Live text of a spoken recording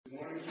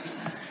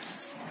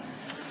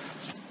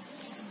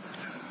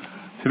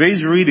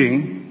Today's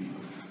reading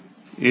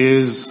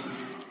is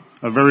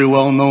a very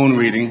well-known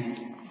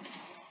reading,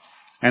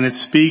 and it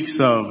speaks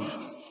of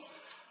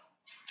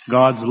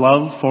God's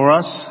love for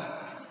us,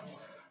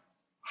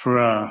 for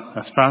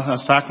a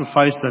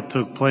sacrifice that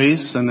took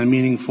place and the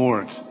meaning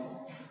for it.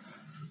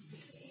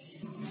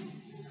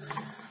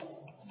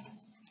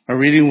 Our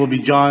reading will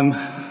be John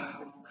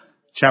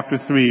chapter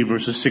 3,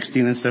 verses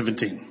 16 and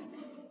 17.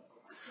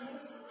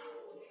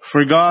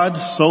 For God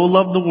so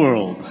loved the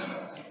world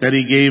that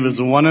he gave his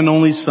one and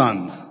only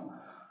Son,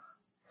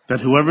 that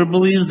whoever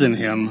believes in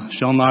him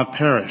shall not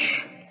perish,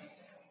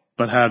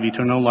 but have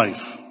eternal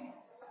life.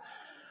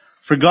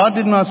 For God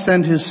did not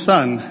send his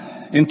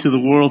Son into the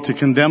world to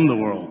condemn the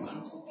world,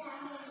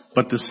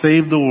 but to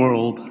save the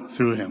world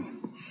through him.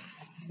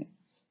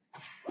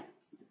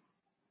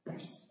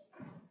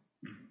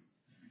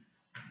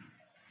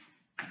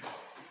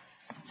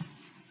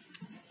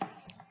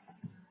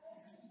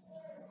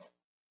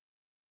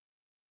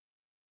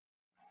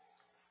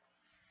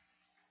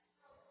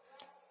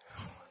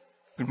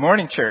 Good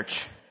morning, church.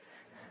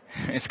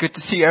 It's good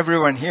to see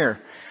everyone here.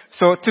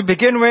 So to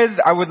begin with,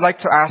 I would like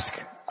to ask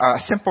a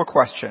simple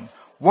question.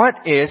 What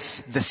is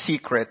the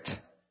secret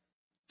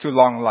to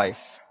long life?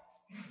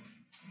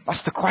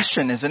 That's the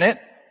question, isn't it?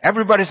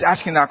 Everybody's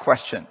asking that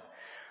question.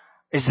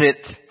 Is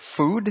it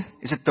food?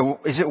 Is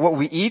it what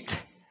we eat?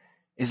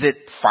 Is it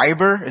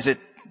fiber? Is it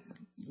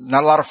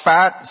not a lot of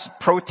fat? Is it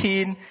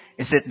protein?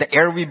 Is it the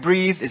air we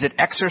breathe? Is it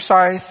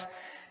exercise?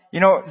 You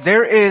know,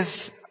 there is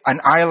an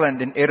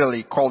island in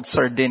Italy called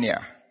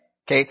Sardinia.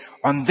 Okay?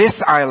 On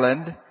this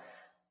island,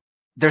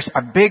 there's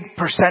a big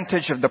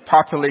percentage of the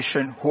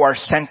population who are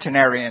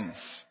centenarians.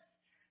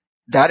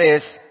 That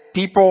is,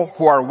 people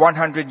who are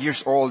 100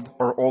 years old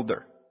or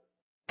older.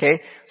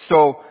 Okay?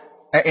 So,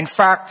 in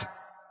fact,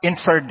 in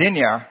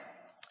Sardinia,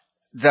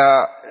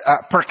 the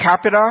per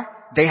capita,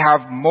 they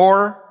have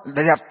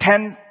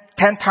 10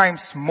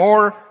 times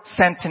more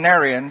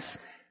centenarians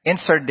in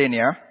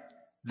Sardinia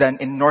than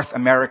in North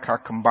America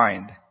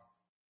combined.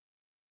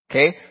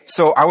 Okay,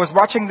 so I was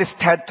watching this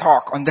TED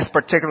Talk on this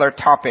particular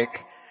topic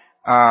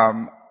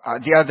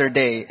the other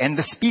day, and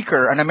the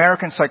speaker, an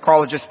American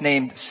psychologist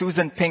named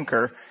Susan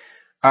Pinker,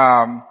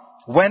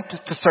 went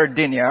to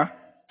Sardinia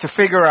to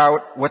figure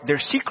out what their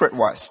secret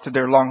was to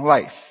their long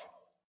life.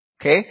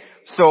 Okay,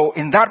 so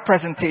in that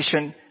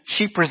presentation,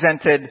 she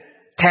presented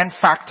 10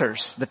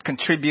 factors that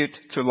contribute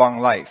to long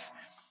life.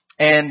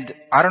 And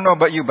I don't know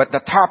about you, but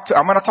the top two,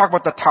 I'm going to talk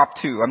about the top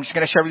two. I'm just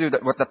going to share with you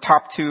what the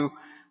top two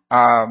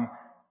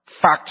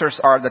factors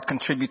are that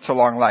contribute to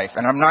long life.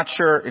 And I'm not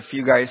sure if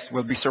you guys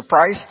will be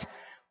surprised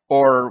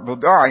or will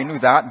be, oh, I knew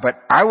that, but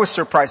I was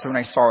surprised when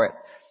I saw it.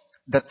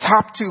 The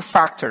top two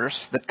factors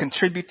that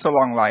contribute to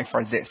long life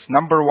are this.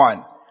 Number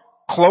one,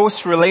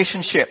 close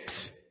relationships.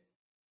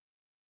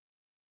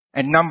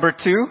 And number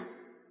two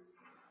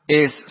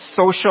is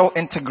social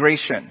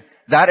integration.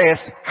 That is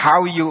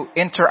how you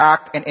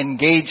interact and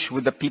engage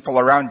with the people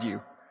around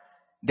you.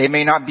 They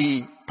may not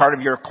be part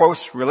of your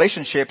close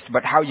relationships,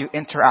 but how you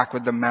interact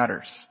with them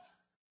matters.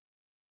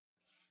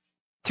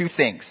 Two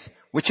things,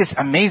 which is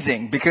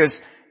amazing because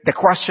the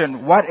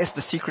question, what is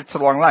the secret to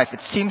long life? It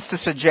seems to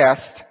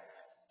suggest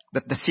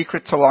that the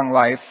secret to long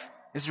life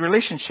is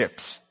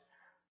relationships.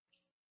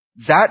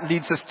 That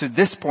leads us to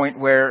this point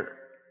where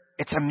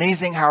it's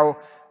amazing how,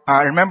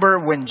 remember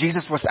when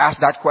Jesus was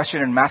asked that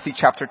question in Matthew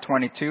chapter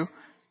 22?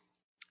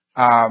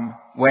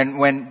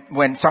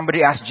 When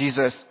somebody asked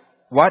Jesus,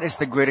 what is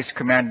the greatest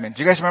commandment?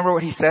 Do you guys remember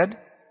what he said?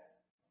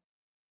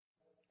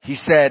 He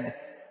said,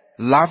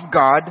 love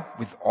God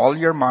with all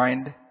your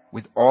mind,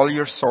 with all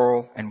your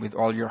soul, and with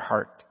all your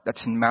heart.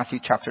 That's in Matthew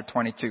chapter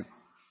 22.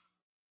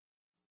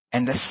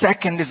 And the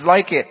second is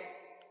like it.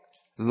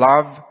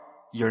 Love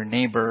your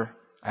neighbor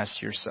as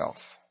yourself.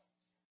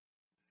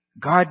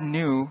 God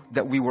knew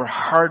that we were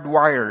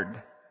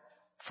hardwired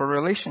for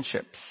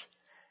relationships.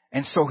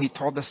 And so he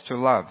told us to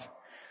love.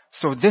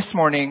 So this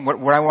morning, what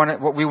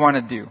we want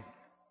to do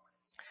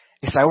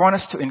is I want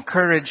us to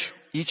encourage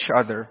each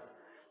other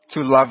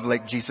to love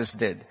like Jesus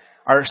did.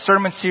 Our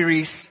sermon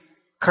series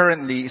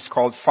currently is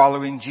called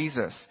Following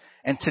Jesus.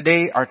 And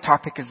today our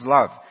topic is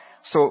love.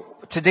 So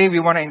today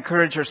we want to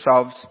encourage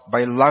ourselves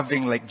by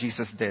loving like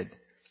Jesus did.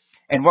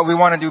 And what we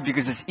want to do,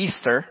 because it's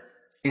Easter,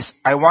 is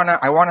I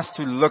want us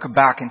to look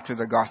back into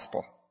the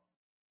gospel,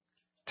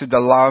 to the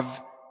love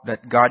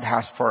that God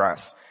has for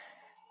us.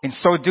 In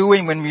so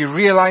doing, when we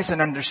realize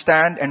and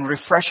understand and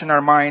refresh in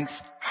our minds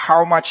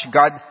how much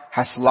God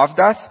has loved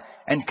us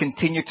and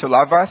continue to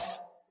love us,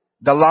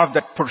 the love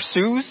that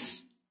pursues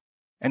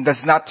and does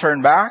not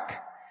turn back,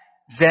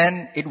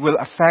 then it will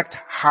affect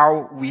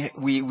how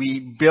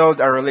we build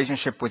our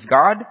relationship with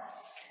God.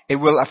 It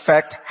will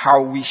affect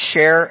how we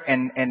share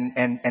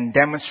and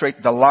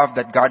demonstrate the love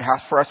that God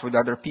has for us with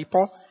other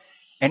people.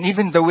 And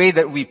even the way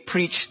that we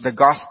preach the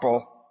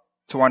gospel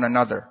to one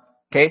another.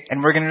 Okay?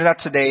 And we're going to do that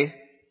today.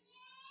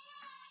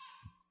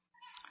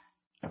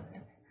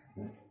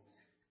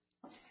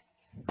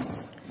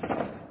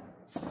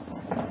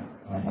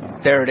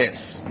 There it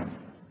is.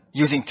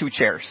 Using two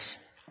chairs.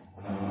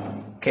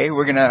 Okay,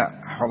 we're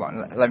gonna hold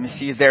on. Let me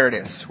see. There it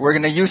is. We're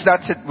gonna use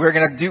that. We're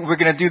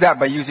gonna do that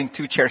by using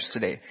two chairs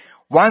today.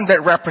 One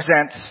that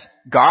represents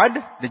God,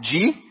 the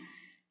G,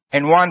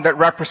 and one that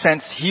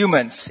represents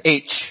humans,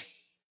 H.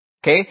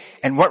 Okay?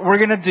 And what we're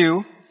gonna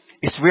do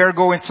is we are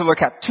going to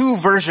look at two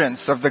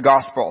versions of the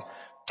gospel.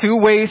 Two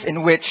ways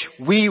in which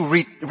we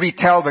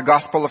retell the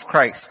gospel of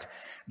Christ.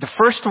 The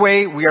first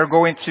way we are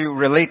going to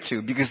relate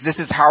to, because this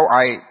is how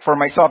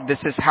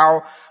this is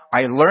how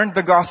I learned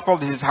the gospel.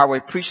 This is how I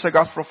preached the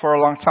gospel for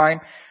a long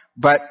time.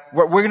 But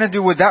what we're going to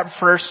do with that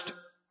first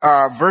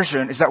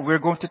version is that we're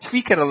going to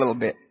tweak it a little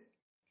bit.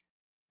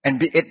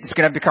 And it's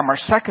going to become our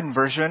second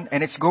version,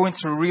 and it's going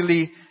to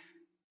really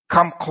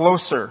come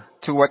closer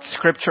to what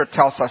Scripture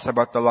tells us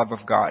about the love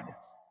of God.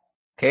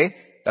 Okay?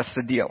 That's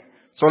the deal.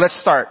 So let's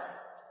start.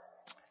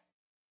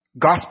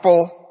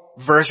 Gospel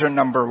version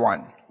number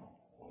 1.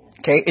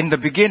 Okay? In the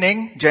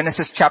beginning,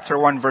 Genesis chapter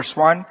 1 verse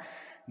 1,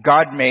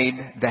 God made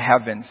the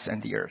heavens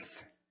and the earth.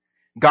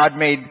 God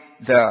made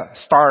the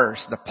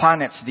stars, the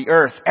planets, the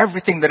earth,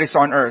 everything that is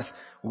on earth.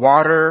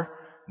 Water,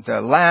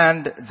 the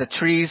land, the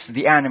trees,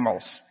 the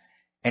animals.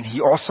 And He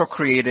also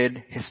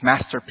created His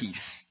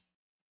masterpiece.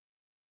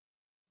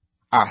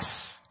 Us.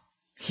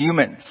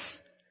 Humans.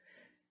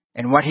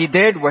 And what He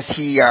did was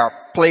He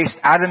placed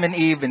Adam and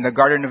Eve in the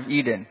Garden of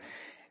Eden.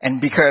 And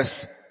because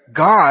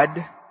God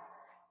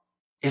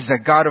is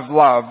a God of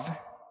love,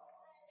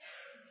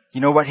 you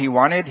know what He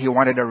wanted? He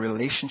wanted a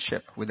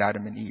relationship with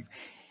Adam and Eve.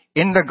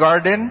 In the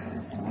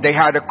garden, they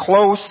had a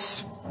close,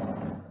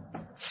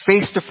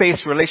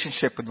 face-to-face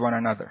relationship with one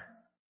another.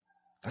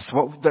 That's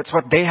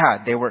what they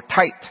had. They were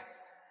tight.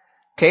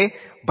 Okay?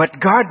 But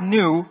God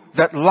knew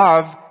that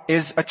love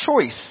is a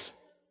choice.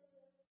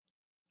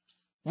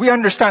 We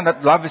understand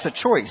that love is a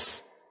choice.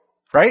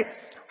 Right?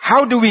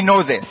 How do we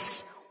know this?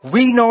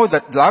 We know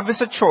that love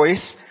is a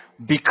choice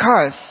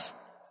because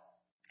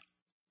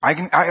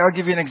I'll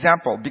give you an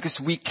example. Because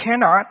we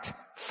cannot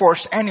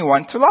force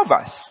anyone to love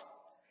us.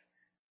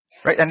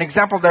 Right? An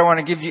example that I want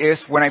to give you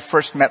is when I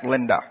first met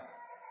Linda.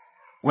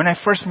 When I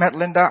first met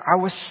Linda, I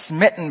was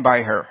smitten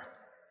by her.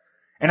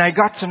 And I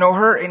got to know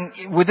her,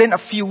 and within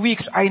a few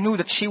weeks, I knew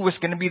that she was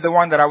going to be the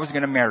one that I was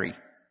going to marry.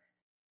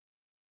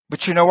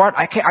 But you know what?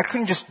 I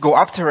couldn't just go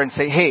up to her and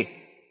say, hey,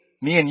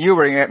 me and you,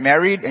 we're going to get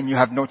married, and you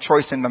have no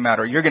choice in the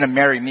matter. You're going to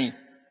marry me.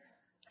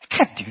 I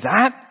can't do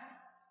that.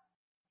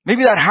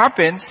 Maybe that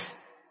happens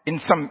in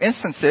some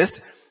instances,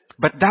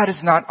 but that is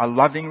not a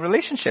loving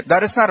relationship.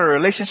 That is not a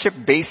relationship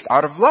based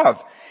out of love.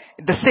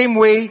 The same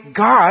way,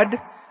 God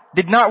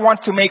did not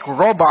want to make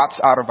robots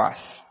out of us.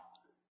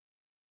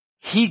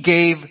 He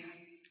gave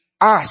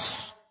us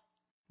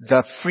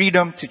the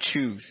freedom to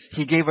choose.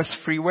 He gave us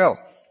free will.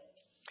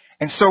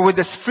 And so with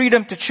this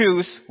freedom to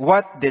choose,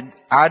 what did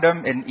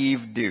Adam and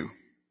Eve do?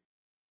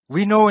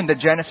 We know in the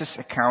Genesis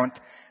account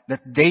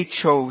that they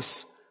chose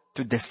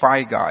to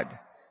defy God.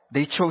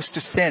 They chose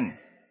to sin.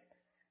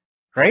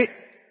 Right?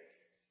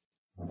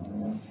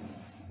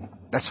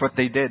 That's what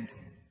they did.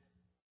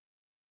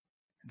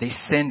 They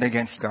sinned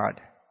against God.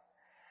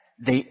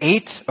 They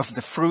ate of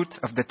the fruit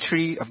of the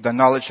tree of the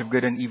knowledge of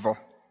good and evil.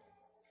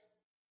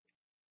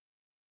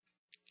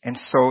 And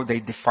so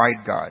they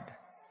defied God.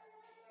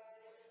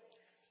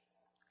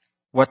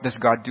 What does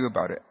God do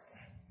about it?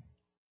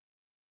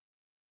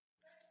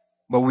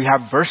 Well, we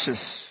have verses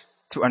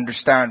to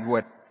understand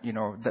what,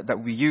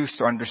 that we use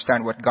to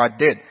understand what God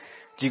did.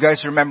 Do you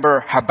guys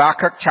remember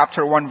Habakkuk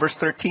chapter 1 verse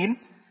 13?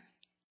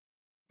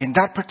 In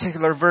that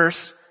particular verse,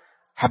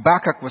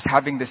 Habakkuk was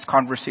having this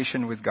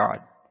conversation with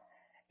God.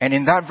 And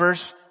in that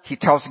verse, he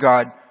tells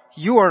God,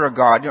 you are a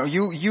God.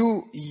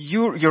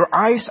 Your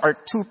eyes are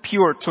too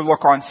pure to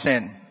look on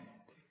sin.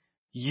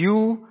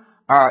 You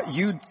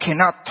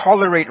cannot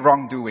tolerate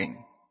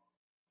wrongdoing.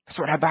 That's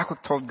what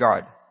Habakkuk told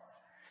God.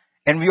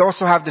 And we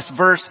also have this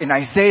verse in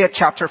Isaiah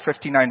chapter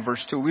 59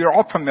 verse 2. We are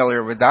all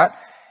familiar with that.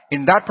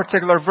 In that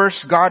particular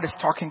verse, God is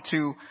talking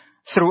through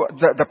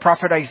the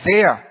prophet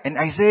Isaiah. And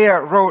Isaiah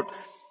wrote,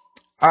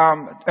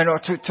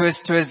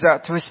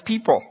 to his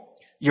people,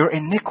 your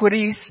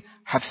iniquities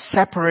have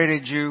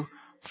separated you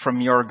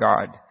from your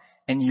God,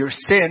 and your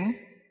sin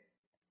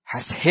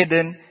has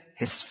hidden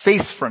His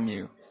face from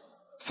you,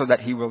 so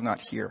that He will not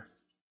hear.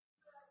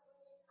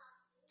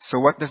 So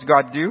what does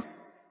God do?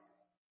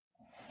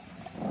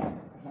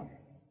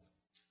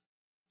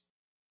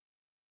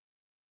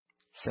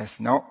 He says,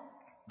 no,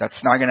 that's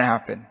not going to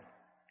happen.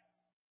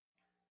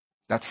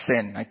 That's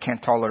sin. I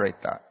can't tolerate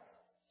that.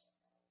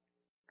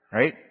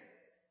 Right?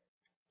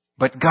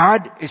 But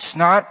God is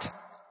not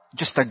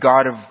just a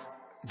God of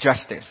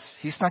justice.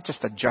 He's not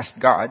just a just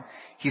God.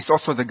 He's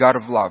also the God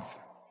of love.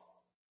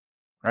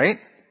 Right?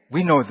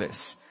 We know this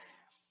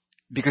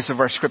because of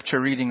our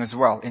scripture reading as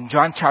well. In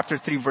John chapter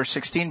 3 verse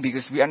 16,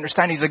 because we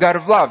understand He's a God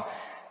of love.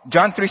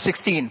 John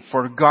 3:16,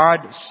 for God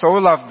so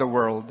loved the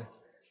world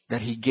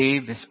that He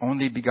gave His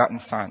only begotten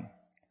Son,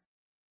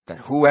 that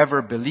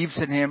whoever believes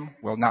in Him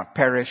will not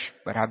perish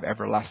but have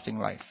everlasting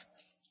life.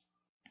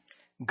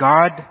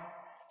 God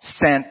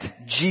sent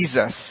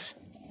Jesus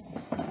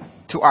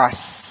to us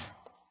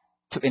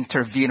to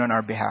intervene on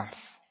our behalf.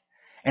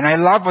 And I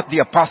love what the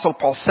Apostle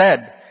Paul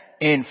said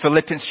in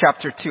Philippians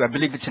chapter 2. I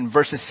believe it's in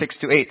verses 6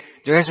 to 8.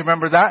 Do you guys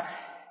remember that?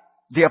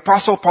 The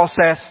Apostle Paul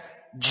says,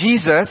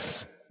 Jesus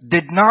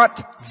did not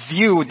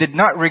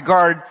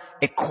regard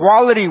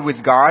equality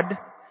with God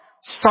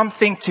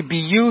something to be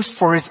used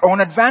for his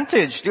own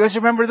advantage. Do you guys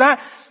remember that?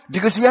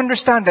 Because we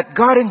understand that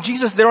God and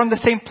Jesus, they're on the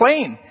same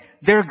plane.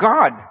 They're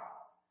God.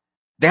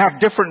 They have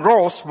different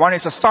roles. One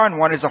is a son,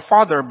 one is a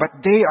father,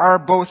 but they are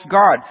both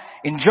God.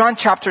 In John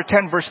chapter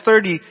 10 verse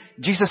 30,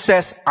 Jesus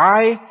says,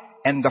 I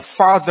and the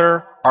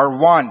Father are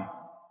one.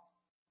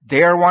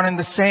 They are one and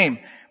the same.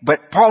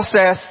 But Paul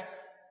says,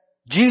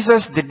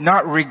 Jesus did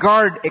not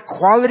regard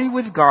equality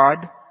with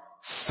God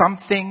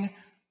something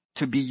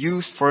to be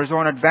used for his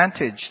own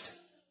advantage.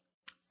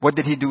 What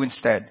did he do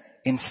instead?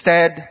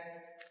 Instead,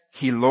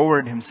 he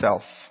lowered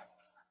himself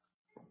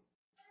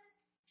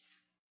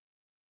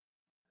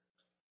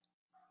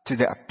to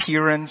the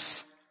appearance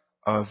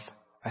of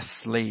a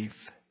slave.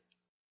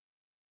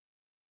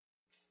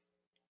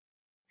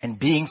 And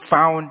being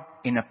found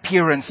in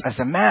appearance as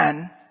a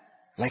man,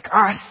 like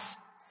us,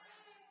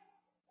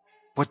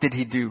 what did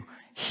he do?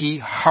 He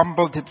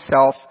humbled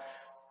himself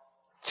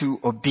to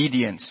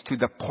obedience, to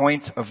the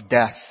point of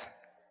death.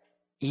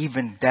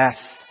 Even death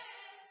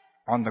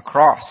on the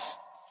cross.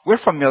 We're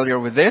familiar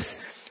with this.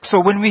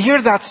 So when we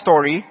hear that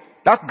story,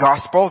 that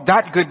gospel,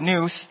 that good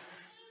news,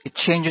 it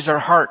changes our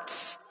hearts.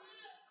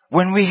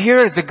 When we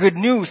hear the good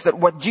news that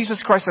what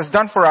Jesus Christ has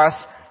done for us,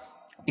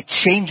 it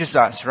changes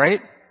us,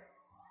 right?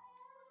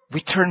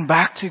 We turn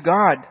back to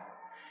God.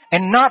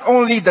 And not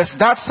only does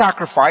that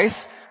sacrifice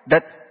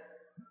that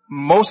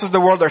most of the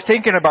world are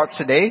thinking about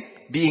today,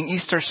 being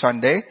Easter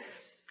Sunday,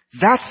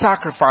 that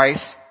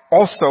sacrifice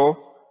also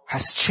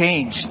has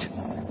changed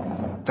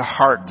the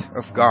heart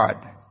of God.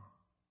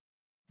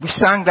 We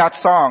sang that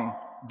song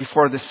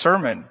before the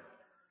sermon,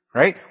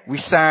 right? We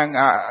sang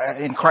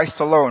in Christ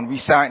alone. We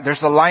sang.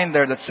 There's a line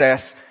there that says,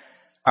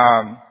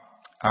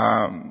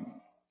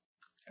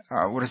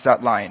 what is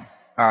that line?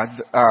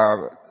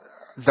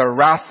 The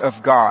wrath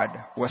of God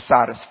was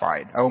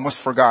satisfied. I almost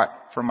forgot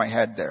from my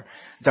head there.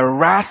 The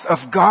wrath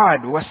of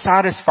God was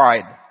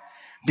satisfied.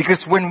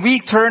 Because when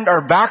we turned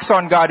our backs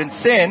on God in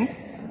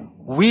sin,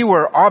 we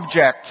were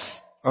objects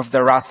of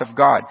the wrath of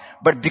God.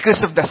 But because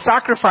of the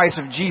sacrifice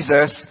of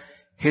Jesus,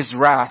 his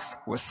wrath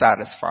was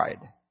satisfied.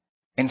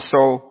 And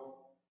so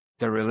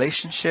the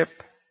relationship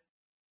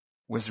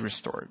was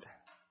restored.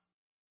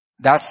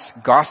 That's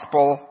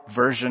gospel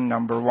version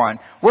number 1.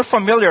 We're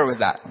familiar with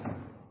that.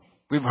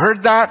 We've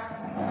heard that.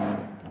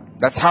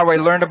 That's how I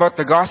learned about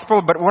the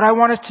gospel. But what I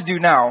want us to do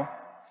now,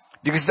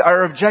 because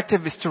our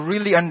objective is to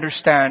really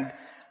understand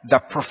the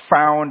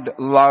profound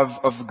love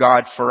of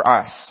God for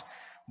us.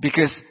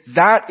 Because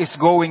that is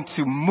going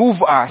to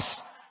move us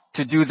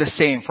to do the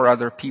same for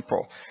other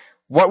people.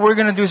 What we're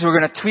going to do is we're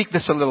going to tweak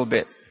this a little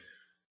bit.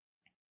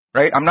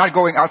 Right? I'm not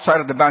going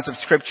outside of the bounds of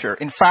Scripture.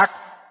 In fact,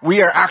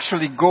 we are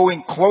actually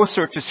going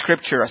closer to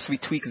Scripture as we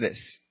tweak this.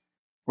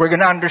 We're going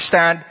to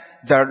understand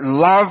the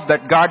love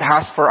that God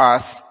has for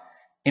us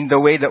in the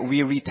way that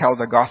we retell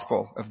the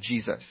gospel of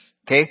Jesus.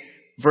 Okay?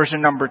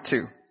 Version number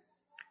 2.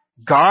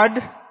 God,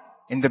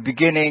 in the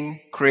beginning,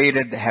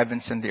 created the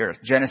heavens and the earth.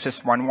 Genesis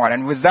 1:1.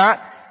 And with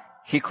that,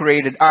 he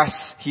created us,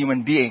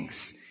 human beings.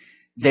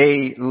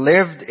 They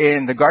lived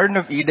in the Garden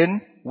of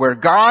Eden, where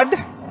God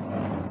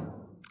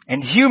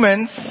and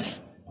humans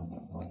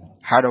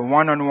had a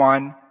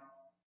one-on-one,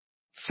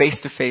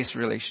 face-to-face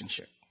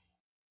relationship.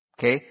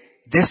 Okay?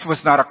 This was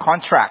not a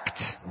contract.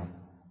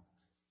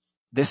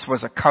 This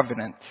was a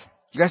covenant.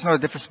 You guys know the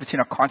difference between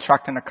a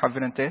contract and a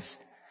covenant is?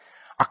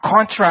 A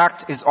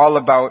contract is all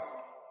about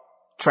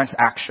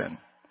transaction.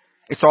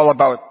 It's all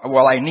about,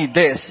 well, I need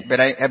this,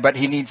 but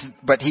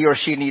he or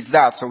she needs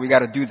that, so we got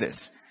to do this.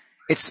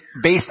 It's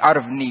based out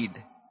of need.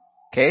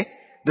 Okay?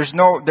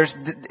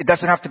 It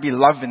doesn't have to be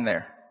love in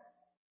there.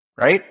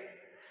 Right?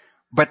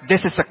 But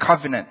this is a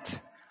covenant.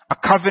 A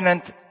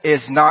covenant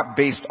is not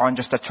based on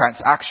just a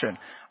transaction.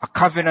 A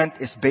covenant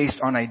is based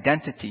on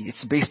identity.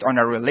 It's based on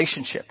a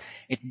relationship.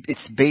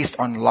 It's based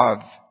on love.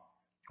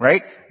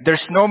 Right?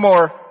 There's no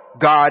more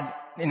God.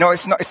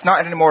 It's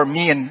not anymore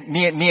me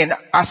and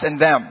us and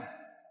them.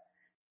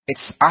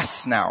 It's us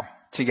now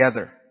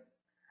together.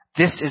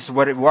 This is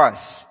what it was.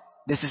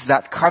 This is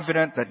that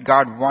covenant that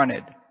God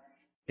wanted.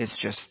 It's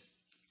just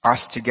us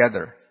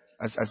together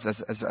as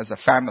a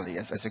family,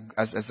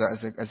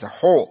 as a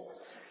whole.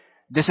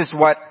 This is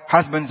what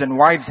husbands and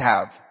wives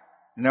have.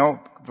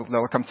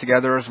 They'll come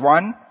together as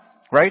one,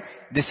 right?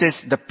 This is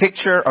the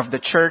picture of the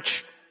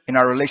church in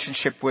our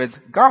relationship with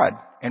God.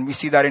 And we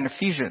see that in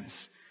Ephesians.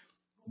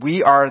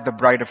 We are the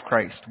bride of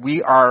Christ.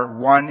 We are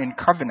one in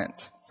covenant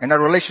in our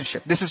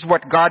relationship. This is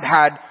what God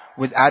had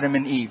with Adam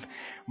and Eve.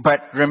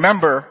 But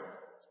remember,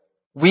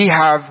 we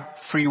have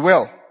free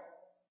will.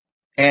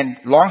 And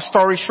long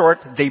story short,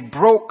 they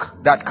broke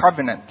that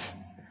covenant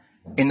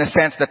in the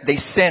sense that they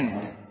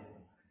sinned.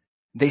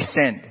 They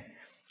sinned.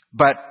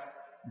 But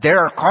there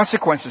are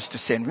consequences to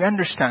sin. We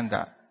understand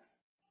that.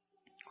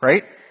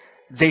 Right?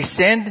 They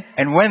sinned,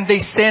 and when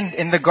they sinned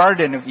in the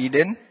Garden of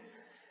Eden,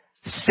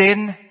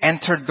 sin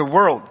entered the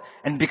world.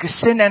 And because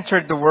sin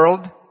entered the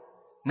world,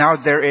 now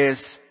there is,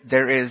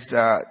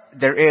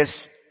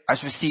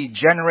 as we see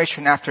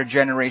generation after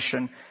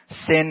generation,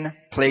 sin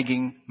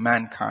plaguing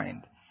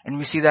mankind. And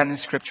we see that in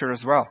Scripture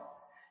as well.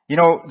 You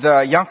know,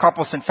 the young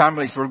couples and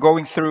families, we're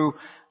going through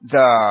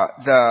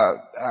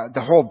the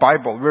whole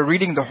Bible. We're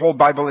reading the whole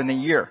Bible in a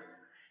year.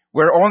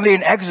 We're only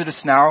in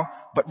Exodus now,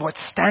 but what's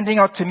standing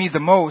out to me the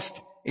most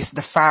is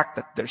the fact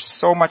that there's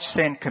so much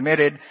sin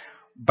committed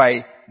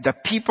by the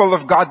people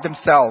of God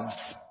themselves.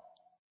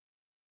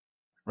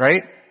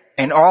 Right?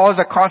 And all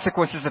the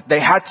consequences that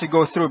they had to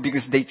go through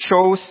because they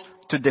chose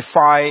to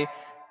defy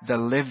the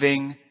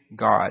living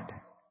God.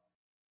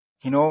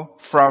 You know,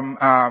 from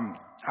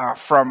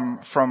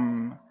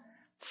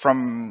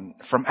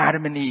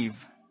Adam and Eve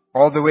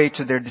all the way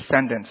to their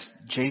descendants.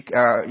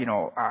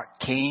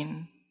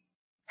 Cain,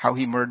 how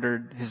he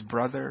murdered his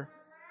brother,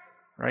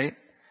 right?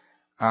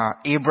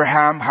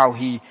 Abraham, how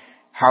he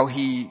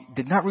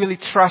did not really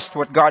trust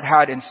what God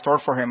had in store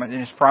for him and in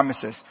his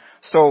promises.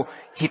 So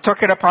he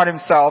took it upon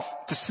himself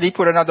to sleep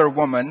with another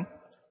woman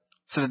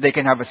so that they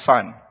can have a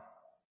son.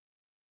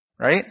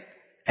 Right?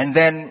 And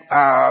then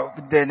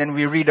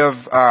we read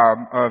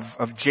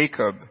of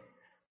Jacob,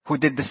 who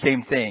did the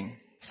same thing.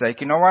 He's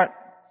like, you know what?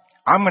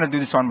 I'm gonna do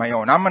this on my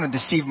own. I'm gonna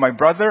deceive my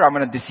brother. I'm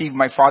gonna deceive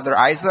my father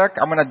Isaac.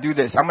 I'm gonna do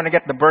this. I'm gonna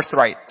get the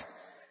birthright.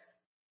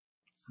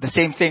 The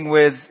same thing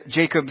with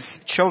Jacob's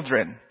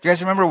children. Do you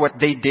guys remember what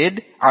they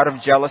did out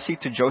of jealousy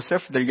to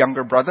Joseph, their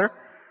younger brother?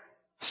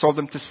 Sold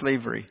them to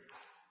slavery.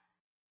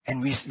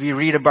 And we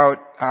read about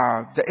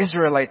the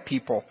Israelite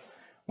people.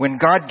 When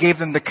God gave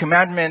them the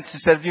commandments, He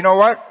said, you know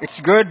what? It's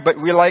good, but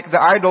we like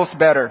the idols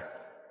better.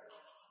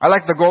 I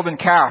like the golden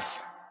calf.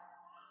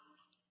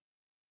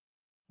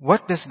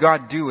 What does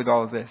God do with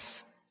all this?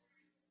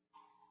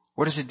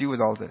 What does He do with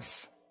all this?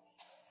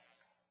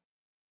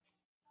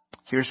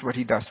 Here's what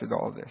He does with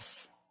all this.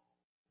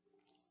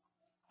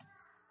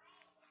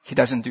 He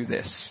doesn't do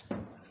this.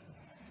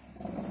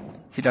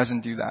 He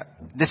doesn't do that.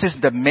 This is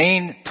the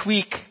main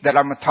tweak that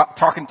I'm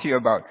talking to you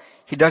about.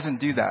 He doesn't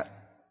do that.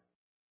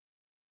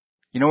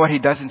 You know what He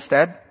does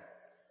instead?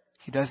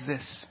 He does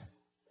this.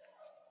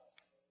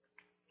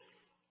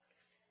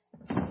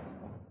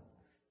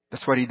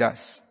 That's what He does.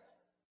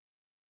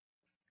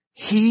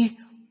 He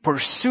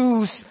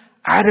pursues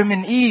Adam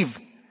and Eve.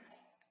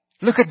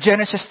 Look at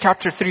Genesis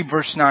chapter 3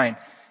 verse 9.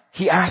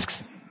 He asks,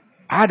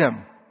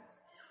 Adam,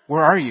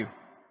 where are you?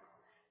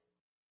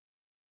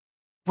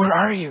 Where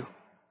are you?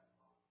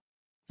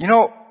 You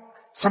know,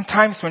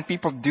 sometimes when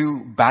people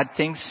do bad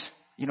things,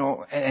 you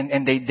know,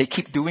 and they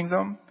keep doing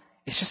them,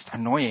 it's just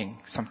annoying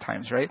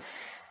sometimes, right?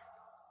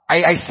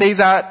 I say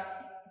that,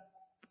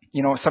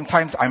 you know,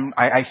 sometimes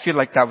I feel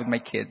like that with my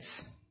kids.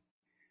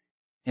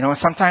 You know,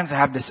 sometimes I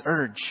have this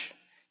urge.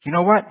 You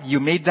know what? You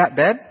made that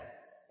bed?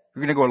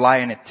 You're going to go lie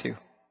in it too.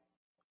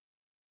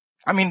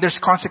 I mean, there's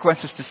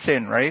consequences to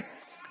sin, right?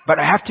 But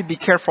I have to be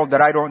careful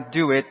that I don't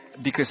do it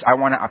because I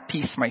want to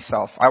appease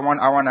myself. I want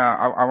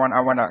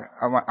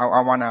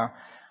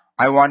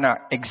to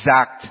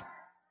exact,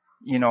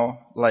 you know,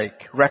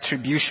 like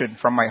retribution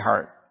from my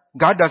heart.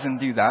 God doesn't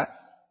do that,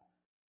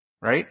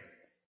 right?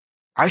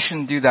 I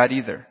shouldn't do that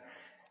either.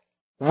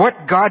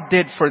 What God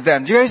did for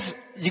them. Do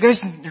you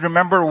guys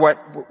remember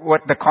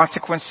what the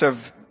consequence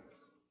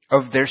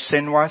of their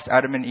sin was,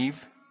 Adam and Eve?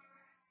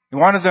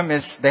 One of them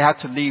is they had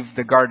to leave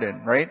the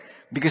garden, right?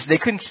 Because they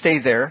couldn't stay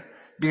there.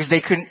 Because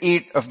they couldn't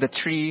eat of the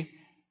tree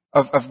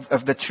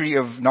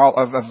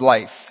of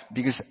life.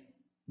 Because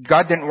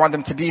God didn't want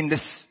them to be in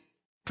this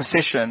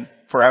position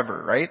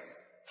forever, right?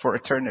 For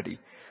eternity.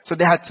 So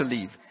they had to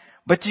leave.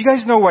 But do you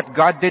guys know what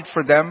God did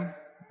for them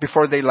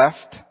before they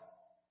left?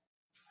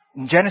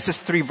 In Genesis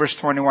 3 verse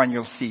 21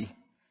 you'll see.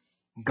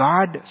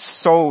 God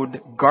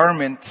sewed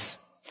garments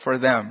for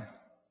them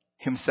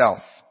Himself.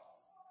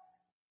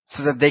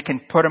 So that they can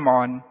put them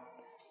on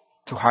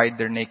to hide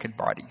their naked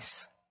bodies.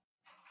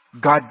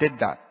 God did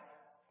that.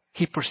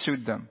 He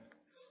pursued them.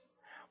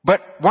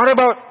 But what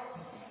about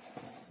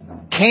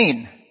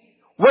Cain?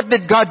 What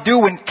did God do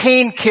when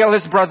Cain killed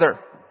his brother?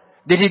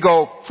 Did He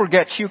go,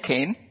 forget you,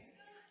 Cain?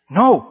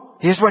 No.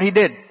 Here's what He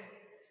did.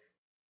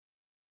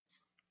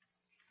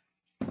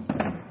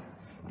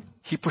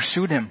 He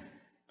pursued him.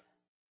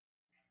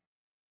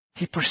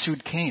 He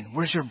pursued Cain.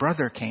 Where's your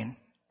brother, Cain?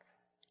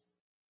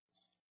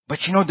 But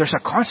you know, there's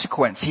a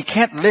consequence. He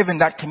can't live in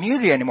that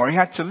community anymore. He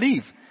had to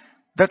leave.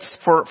 That's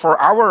for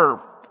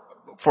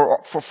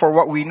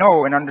what we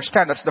know and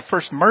understand. That's the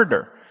first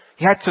murder.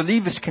 He had to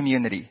leave his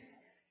community.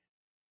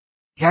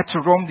 He had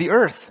to roam the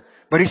earth.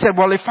 But he said,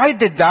 well, if I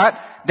did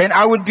that, then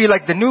I would be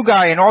like the new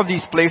guy in all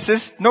these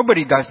places.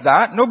 Nobody does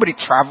that. Nobody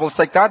travels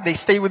like that. They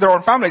stay with their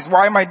own families.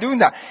 Why am I doing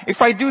that?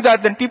 If I do that,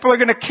 then people are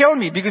going to kill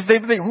me because they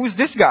think, who's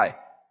this guy?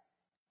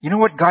 You know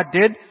what God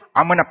did?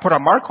 I'm going to put a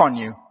mark on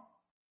you.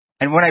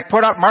 And when I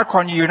put a mark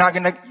on you, you're not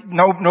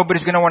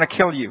nobody's going to want to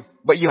kill you.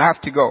 But you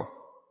have to go.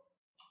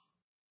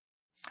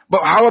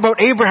 But how about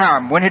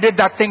Abraham when he did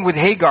that thing with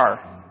Hagar?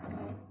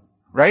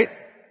 Right?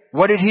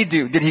 what did he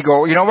do? Did he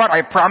go, you know what,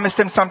 I promised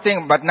him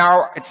something, but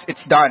now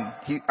it's done.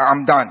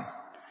 I'm done.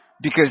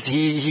 Because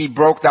he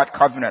broke that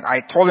covenant.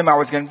 I told him I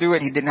was going to do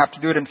it. He didn't have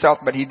to do it himself,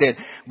 but he did.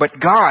 But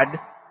God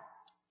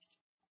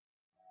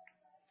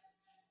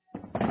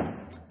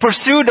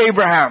pursued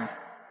Abraham.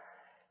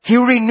 He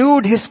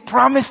renewed his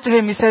promise to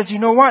him. He says, you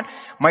know what?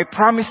 My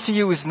promise to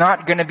you is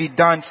not going to be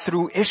done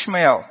through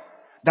Ishmael.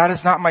 That is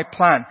not my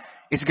plan.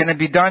 It's going to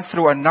be done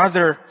through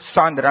another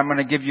son that I'm going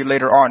to give you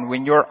later on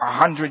when you're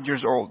 100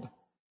 years old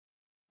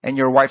and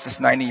your wife is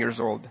 90 years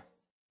old.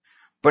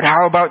 But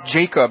how about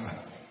Jacob?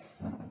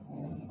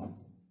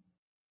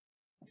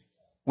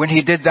 When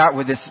he did that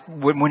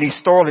when he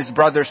stole his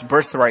brother's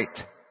birthright,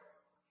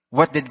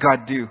 what did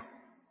God do?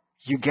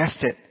 You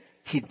guessed it.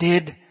 He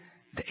did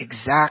the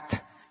exact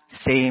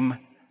same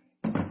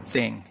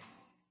thing.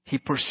 He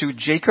pursued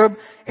Jacob,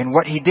 and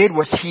what he did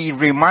was he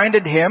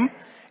reminded him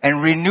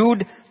and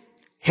renewed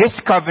his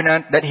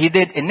covenant that he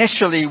did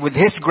initially with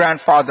his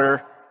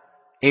grandfather,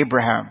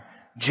 Abraham.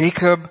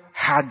 Jacob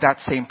had that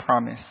same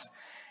promise.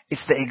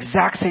 It's the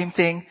exact same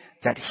thing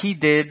that he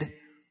did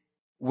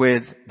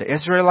with the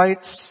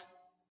Israelites.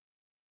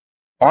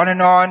 On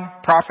and on,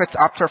 prophets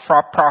after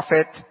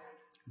prophet.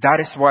 That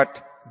is what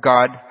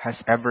God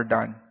has ever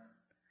done.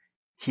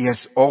 He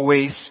has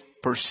always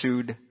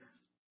pursued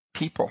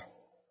people.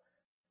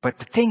 But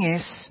the thing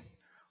is,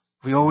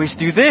 we always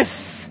do this.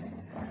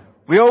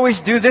 We always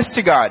do this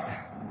to God.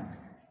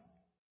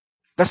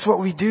 That's what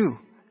we do.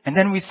 And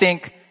then we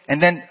think,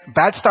 and then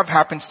bad stuff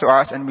happens to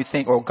us and we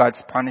think, oh,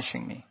 God's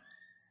punishing me.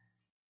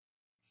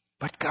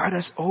 But God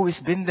has always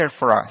been there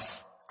for us.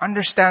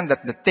 Understand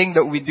that the thing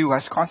that we do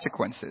has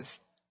consequences.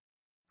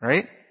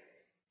 Right?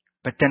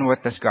 But then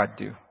what does God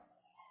do?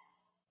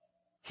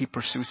 He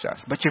pursues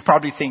us. But you're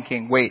probably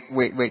thinking, wait,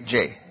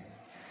 Jay.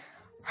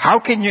 How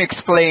can you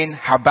explain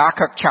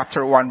Habakkuk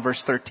chapter 1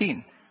 verse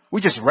 13? We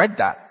just read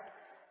that.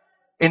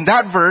 In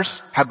that verse,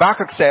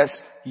 Habakkuk says,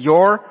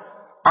 your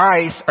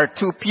eyes are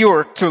too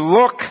pure to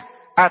look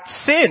at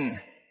sin.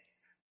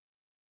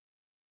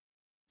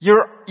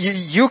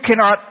 You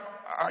cannot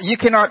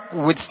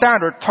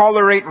withstand or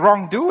tolerate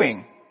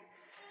wrongdoing.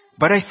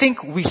 But I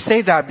think we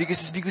say that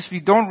because we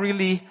don't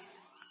really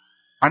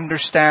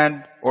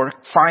understand or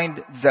find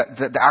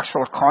the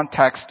actual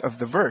context of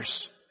the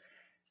verse.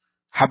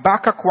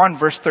 Habakkuk 1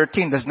 verse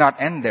 13 does not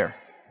end there.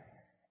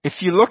 If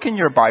you look in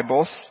your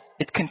Bibles,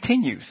 it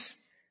continues.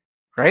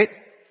 Right?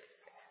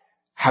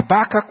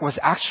 Habakkuk was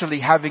actually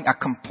having a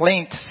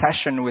complaint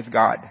session with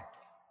God.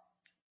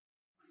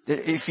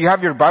 If you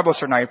have your Bibles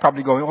or not, you're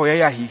probably going, oh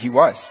yeah, he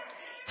was.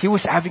 He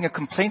was having a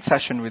complaint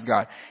session with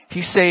God.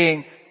 He's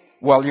saying,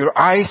 well, your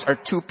eyes are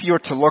too pure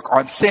to look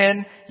on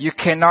sin. You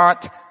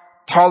cannot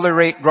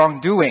tolerate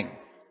wrongdoing.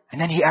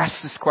 And then he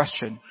asks this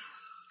question.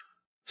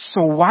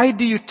 So why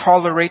do you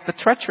tolerate the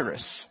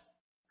treacherous?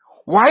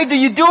 Why do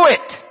you do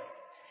it?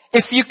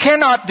 If you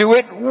cannot do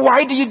it,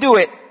 why do you do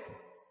it?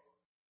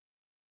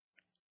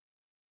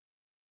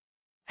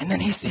 And then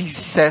he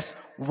says,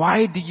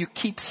 why do you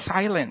keep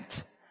silent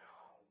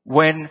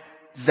when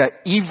the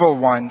evil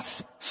ones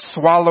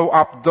swallow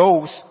up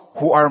those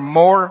who are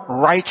more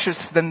righteous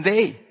than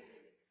they?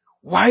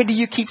 Why do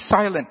you keep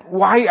silent?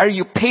 Why are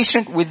you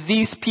patient with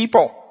these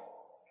people?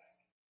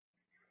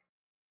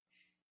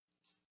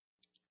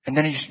 And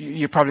then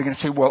you're probably going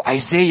to say, well,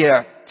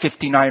 Isaiah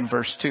 59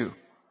 verse 2.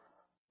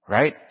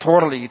 Right?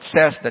 Totally, it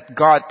says that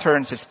God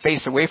turns his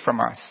face away from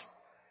us.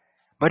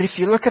 But if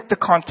you look at the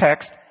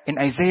context in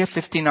Isaiah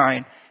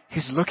 59,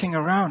 he's looking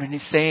around and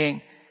he's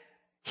saying,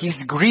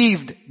 he's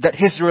grieved that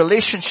his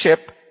relationship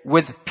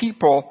with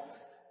people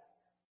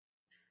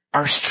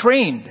are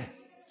strained.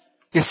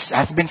 This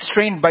has been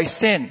strained by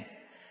sin.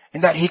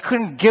 And that he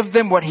couldn't give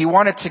them what he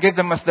wanted to give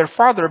them as their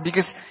father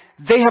because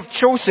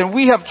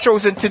we have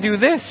chosen to do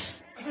this.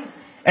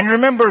 And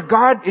remember,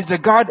 God is a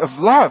God of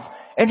love.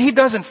 And he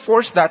doesn't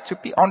force that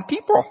on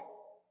people.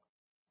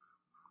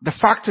 The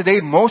fact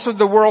today, most of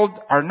the world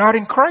are not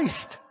in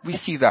Christ. We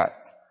see that.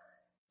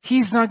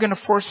 He's not going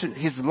to force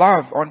his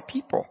love on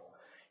people.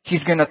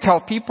 He's going to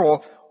tell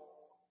people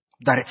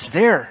that it's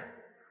there.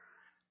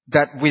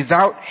 That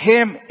without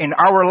him in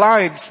our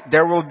lives,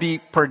 there will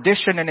be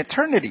perdition and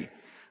eternity.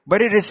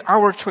 But it is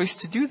our choice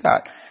to do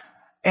that.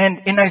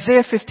 And in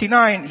Isaiah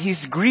 59,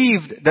 he's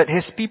grieved that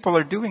his people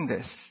are doing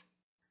this.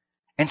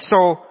 And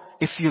so,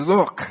 if you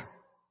look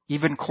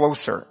even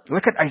closer,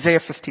 look at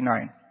Isaiah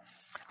 59.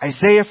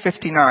 Isaiah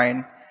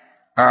 59,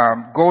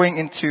 going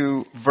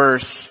into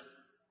verse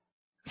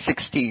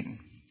 16.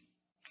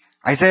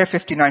 Isaiah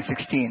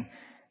 59:16.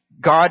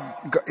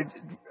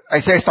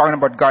 Isaiah is talking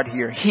about God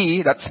here.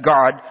 He, that's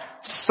God,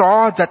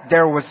 saw that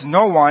there was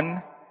no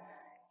one.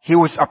 He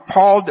was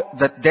appalled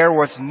that there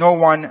was no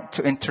one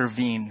to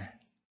intervene.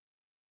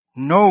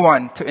 No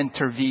one to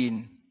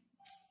intervene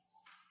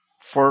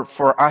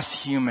for us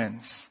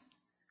humans.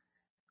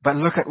 But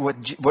look at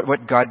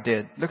what God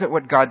did. Look at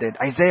what God did.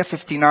 Isaiah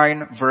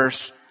 59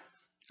 verse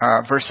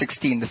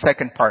 16, the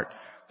second part.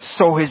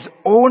 So his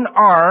own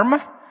arm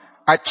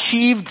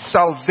achieved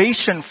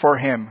salvation for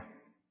him,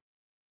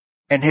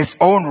 and his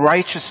own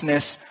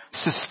righteousness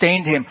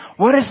sustained him.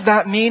 What does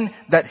that mean?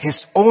 That his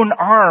own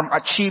arm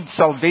achieved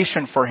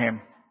salvation for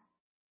him.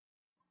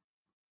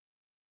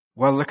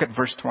 Well, look at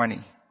verse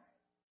 20.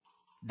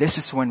 This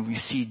is when we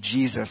see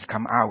Jesus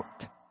come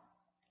out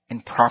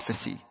in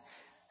prophecy.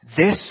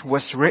 This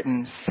was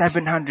written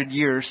 700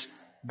 years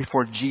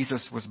before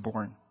Jesus was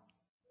born.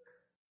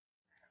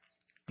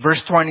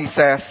 Verse 20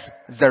 says,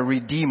 the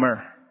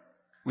Redeemer,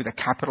 with a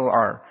capital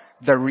R,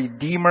 the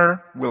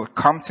Redeemer will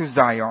come to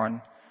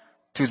Zion,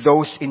 to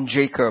those in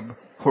Jacob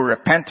who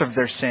repent of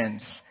their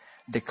sins,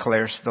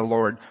 declares the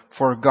Lord.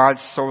 For God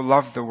so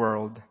loved the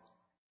world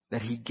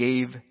that he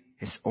gave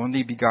his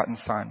only begotten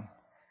Son,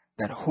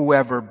 that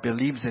whoever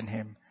believes in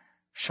him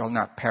shall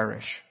not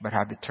perish, but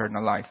have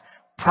eternal life.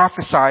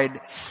 Prophesied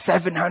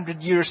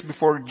 700 years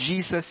before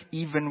Jesus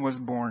even was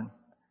born.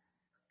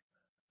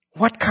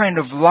 What kind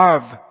of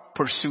love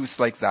pursues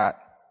like that?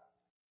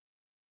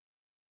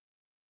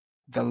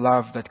 The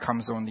love that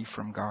comes only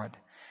from God.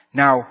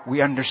 Now,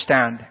 we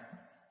understand,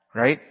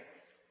 right?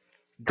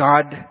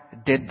 God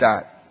did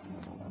that.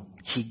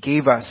 He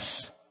gave us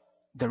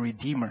the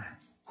Redeemer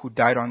who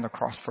died on the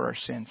cross for our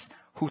sins,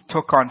 who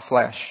took on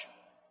flesh,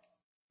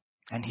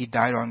 and he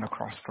died on the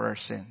cross for our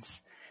sins.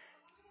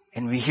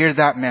 And we hear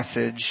that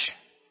message,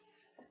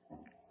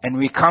 and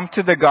we come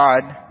to the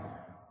God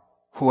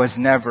who has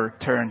never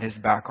turned his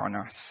back on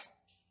us.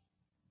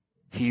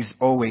 He's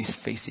always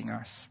facing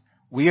us.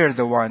 We are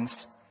the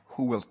ones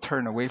who will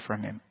turn away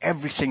from him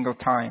every single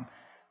time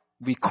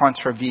we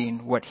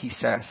contravene what he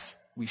says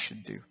we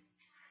should do.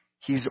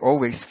 He's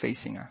always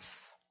facing us.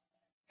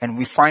 And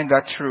we find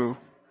that true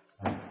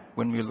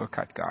when we look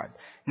at God.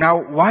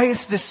 Now, why is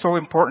this so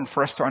important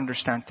for us to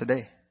understand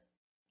today?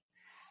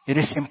 It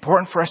is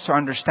important for us to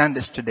understand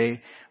this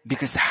today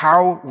because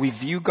how we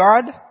view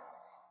God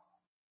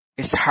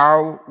is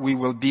how we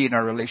will be in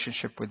our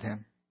relationship with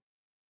him.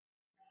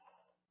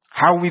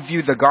 How we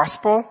view the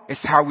gospel is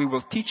how we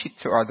will teach it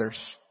to others.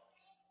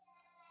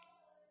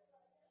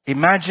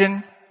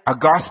 Imagine a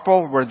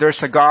gospel where there's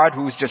a God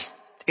who's just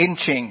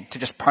inching to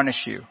just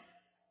punish you.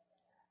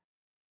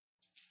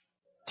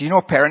 Do you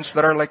know parents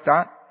that are like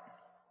that?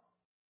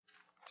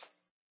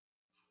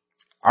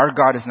 Our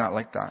God is not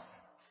like that.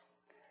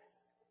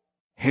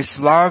 His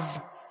love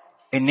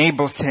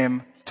enables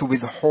him to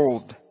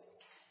withhold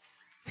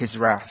his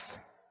wrath.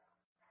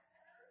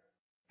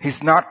 He's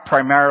not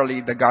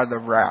primarily the God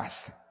of wrath.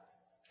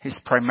 He's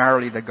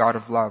primarily the God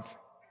of love.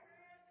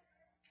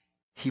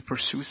 He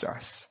pursues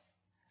us.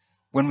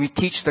 When we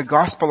teach the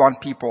gospel on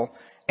people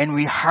and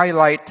we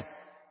highlight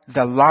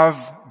the love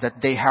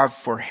that they have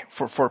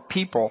for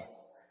people,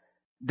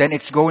 then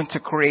it's going to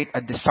create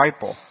a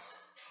disciple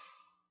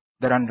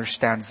that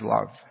understands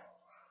love.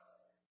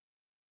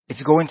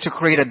 It's going to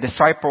create a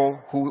disciple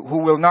who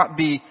will not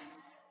be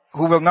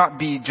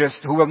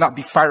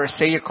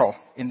pharisaical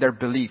in their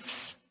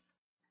beliefs,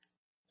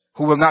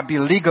 who will not be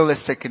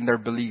legalistic in their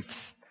beliefs.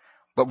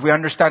 But we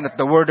understand that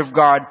the Word of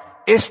God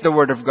is the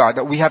Word of God,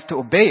 that we have to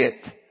obey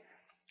it.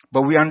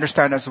 But we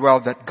understand as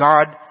well that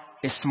God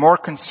is more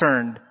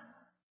concerned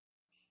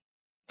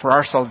for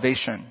our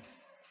salvation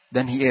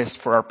than he is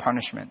for our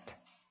punishment.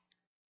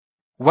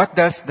 What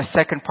does the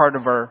second part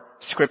of our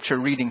scripture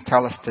reading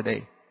tell us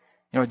today?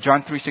 You know,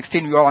 John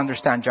 3:16, we all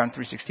understand John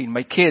 3:16.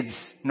 My kids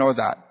know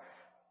that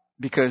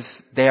because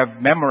they have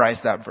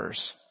memorized that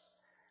verse.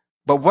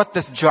 But what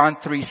does John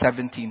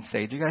 3:17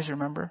 say? Do you guys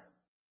remember?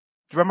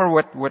 Do you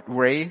remember what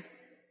Ray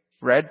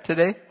read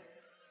today?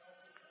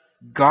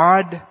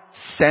 God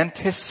sent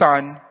his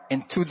Son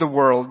into the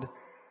world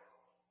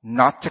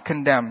not to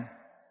condemn,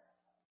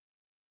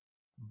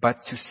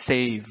 but to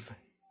save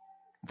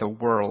the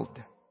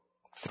world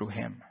through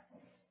him.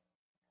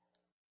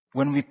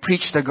 When we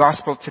preach the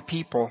gospel to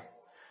people,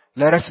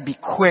 let us be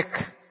quick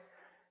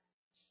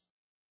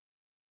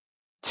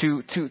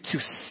to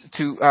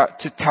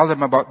tell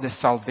them about this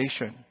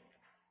salvation.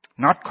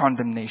 Not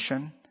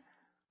condemnation,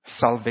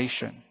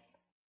 salvation.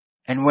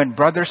 And when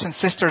brothers and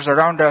sisters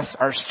around us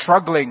are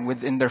struggling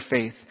within their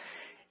faith,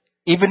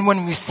 even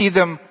when we see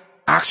them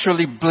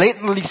actually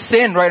blatantly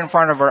sin right in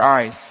front of our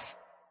eyes,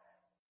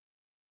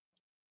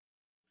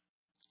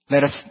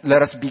 let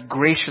us be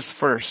gracious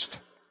first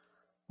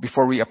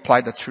before we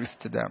apply the truth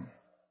to them.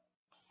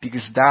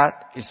 Because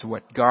that is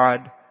what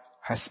God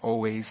has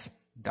always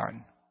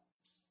done.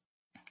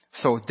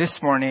 So this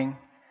morning,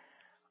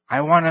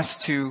 I want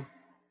us to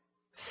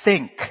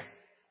think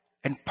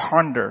and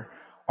ponder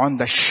on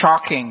the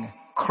shocking,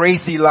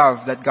 crazy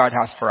love that God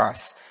has for us.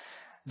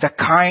 The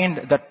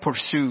kind that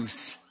pursues.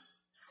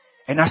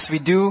 And as we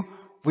do,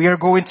 we are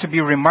going to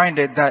be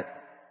reminded that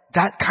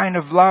that kind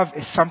of love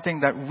is something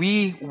that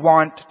we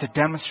want to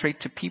demonstrate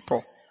to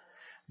people.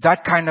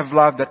 That kind of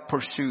love that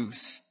pursues.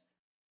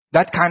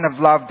 That kind of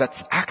love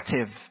that's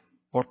active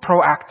or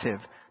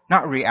proactive,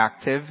 not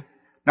reactive.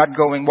 Not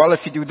going, well, if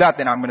you do that,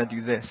 then I'm going to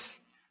do this.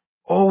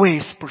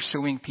 Always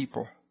pursuing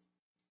people.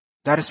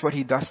 That is what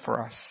he does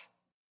for us.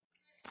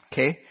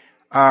 Okay?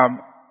 But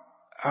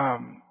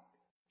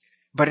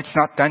it's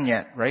not done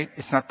yet, right?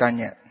 It's not done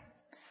yet.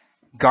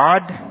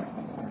 God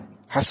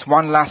has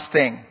one last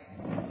thing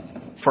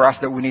for us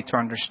that we need to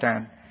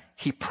understand.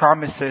 He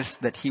promises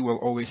that He will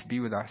always be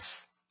with us.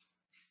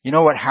 You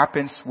know what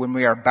happens when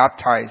we are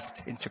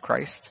baptized into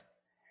Christ?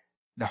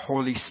 The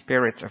Holy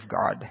Spirit of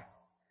God.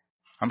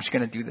 I'm just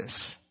going to do this.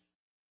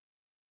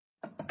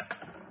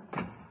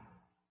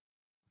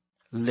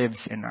 Lives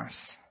in us.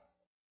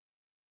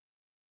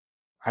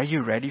 Are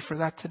you ready for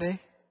that today?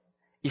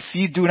 If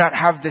you do not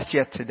have this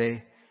yet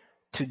today,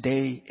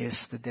 today is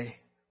the day.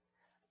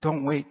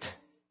 Don't wait.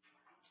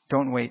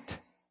 Don't wait.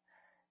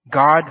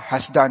 God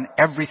has done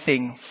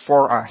everything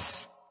for us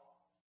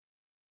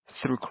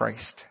through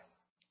Christ.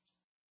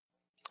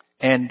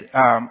 And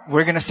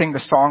we're going to sing the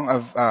song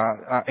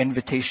of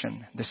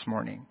invitation this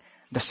morning.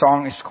 The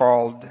song is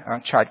called,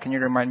 Chad, can you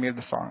remind me of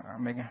the song?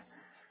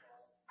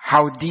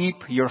 How Deep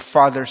Your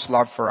Father's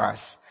Love for Us.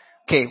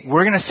 Okay,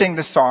 we're going to sing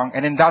this song,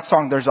 and in that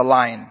song there's a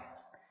line.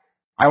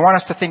 I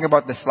want us to think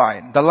about this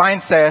line. The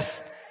line says,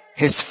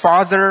 His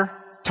Father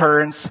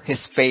turns His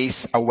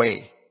face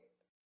away.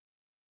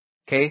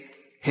 Okay?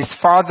 His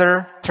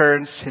Father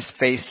turns His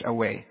face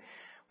away.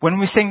 When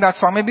we sing that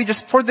song, maybe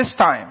just for this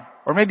time,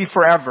 or maybe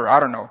forever,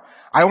 I don't know.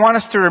 I want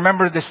us to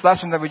remember this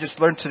lesson that we just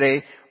learned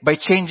today by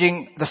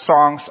changing the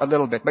songs a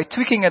little bit, by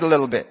tweaking it a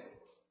little bit.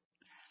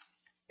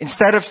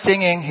 Instead of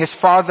singing His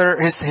Father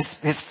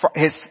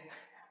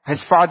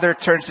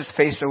turns His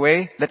face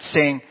away, let's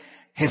sing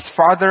His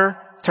Father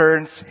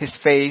turns His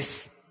face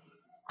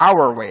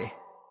our way.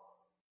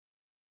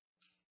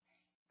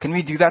 Can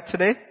we do that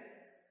today?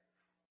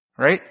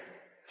 Right?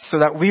 So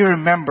that we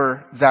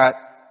remember that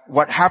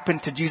what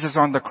happened to Jesus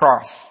on the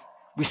cross.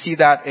 We see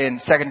that in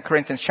 2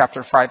 Corinthians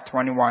chapter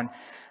 5:21.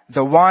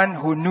 The one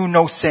who knew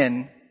no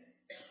sin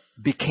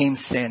became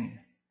sin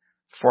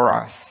for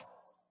us.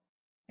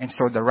 And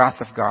so the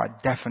wrath of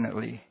God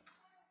definitely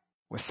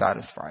was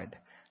satisfied.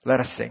 Let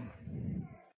us sing.